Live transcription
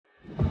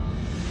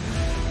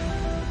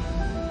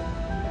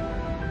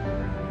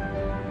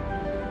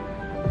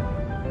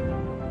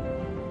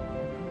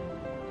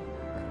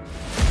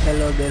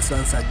Hello guys,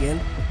 once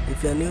again.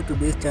 If you are new to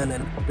this channel,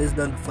 please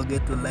don't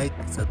forget to like,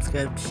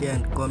 subscribe, share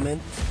and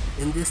comment.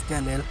 In this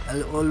channel,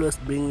 I'll always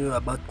bring you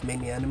about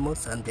many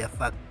animals and their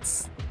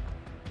facts.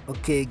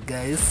 Okay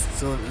guys,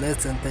 so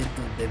let's enter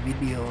into the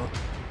video.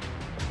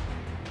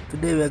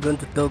 Today we are going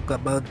to talk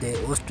about the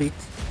ostrich.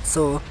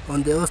 So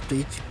on the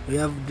ostrich, we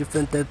have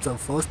different types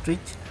of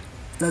ostrich,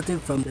 starting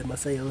from the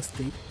Maasai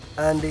ostrich.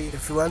 And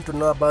if you want to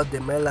know about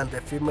the male and the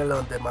female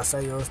on the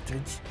Maasai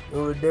ostrich, you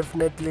will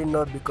definitely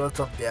know because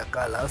of their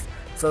colors.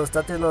 So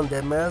starting on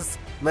the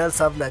males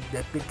have like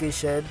the pinky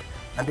shade,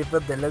 and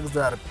even the legs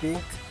are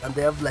pink, and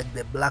they have like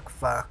the black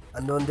fur.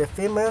 And on the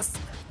females,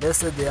 let's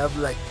say they have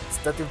like,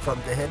 starting from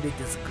the head it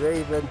is grey,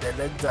 even the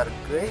legs are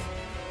grey,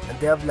 and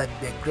they have like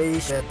the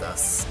greyish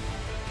feathers.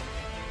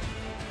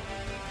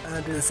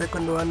 And the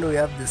second one, we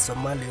have the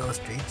Somali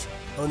ostrich.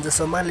 On the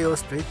Somali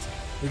ostrich,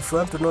 if you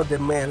want to know the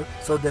male,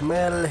 so the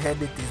male head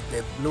it is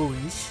the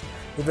bluish,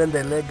 even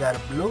the leg are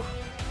blue,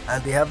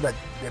 and they have like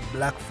the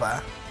black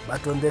fur.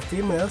 But on the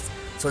females,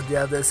 so they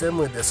are the same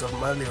with the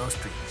Somali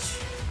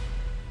ostrich.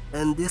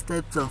 And these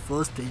types of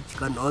ostrich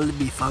can only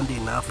be found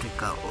in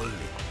Africa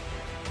only.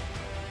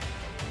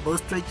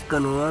 Ostrich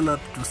can run up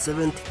to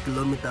 70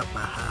 km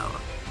per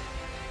hour.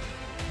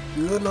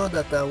 Do you know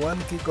that one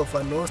kick of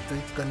an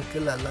ostrich can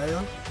kill a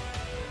lion?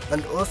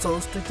 And also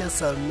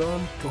ostriches are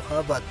known to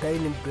have a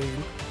tiny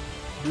brain.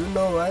 Do you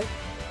know why?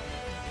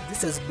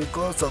 This is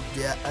because of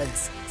their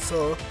eyes.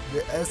 So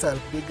the eyes are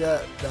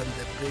bigger than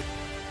the brain.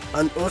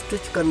 An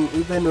ostrich can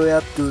even weigh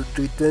up to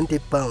 320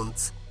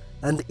 pounds.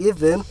 And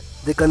even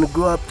they can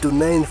grow up to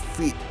 9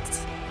 feet.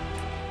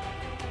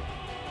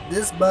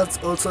 These birds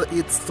also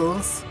eat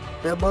stones,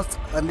 pebbles,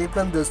 and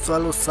even they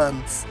swallow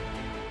sands.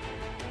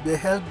 They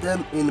help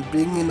them in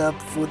bringing up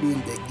food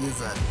in the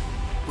gizzard.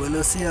 When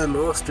you see an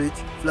ostrich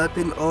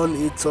flapping on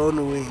its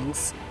own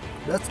wings,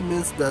 that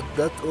means that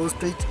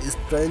ostrich is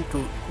trying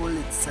to cool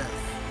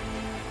itself.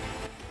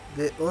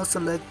 They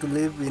also like to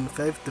live in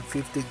 5 to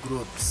 50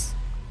 groups.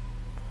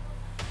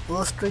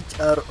 Ostrich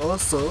are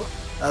also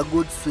a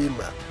good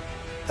swimmer,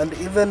 and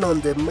even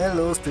on the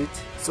male ostrich,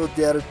 so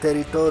they are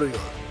territorial.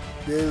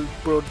 They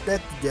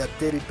protect their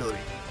territory.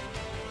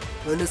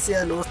 When you see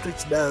an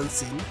ostrich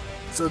dancing,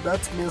 so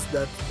that means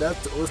that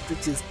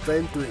ostrich is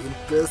trying to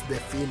impress the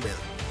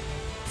female.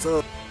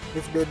 So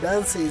if the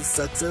dance is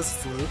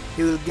successful,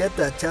 he will get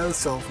a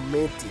chance of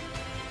mating.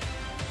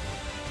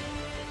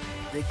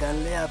 They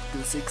can lay up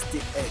to 60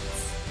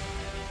 eggs.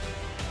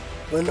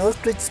 When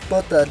ostrich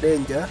spot a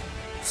danger,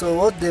 so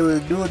what they will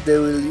do, they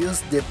will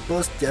use the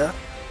posture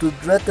to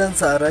threaten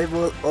a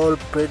rival or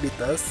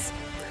predators,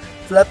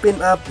 flapping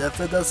up the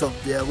feathers of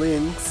their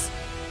wings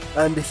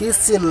and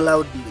hissing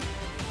loudly.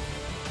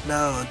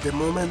 Now the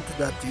moment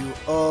that you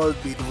all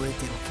been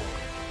waiting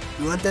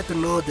for. You wanted to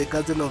know the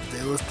cousin of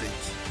the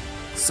ostrich.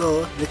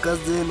 So the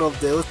cousin of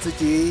the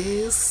ostrich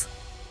is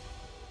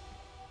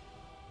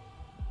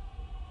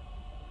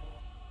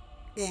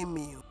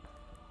emu.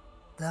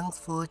 Thanks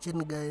for watching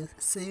guys.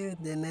 See you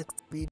in the next video.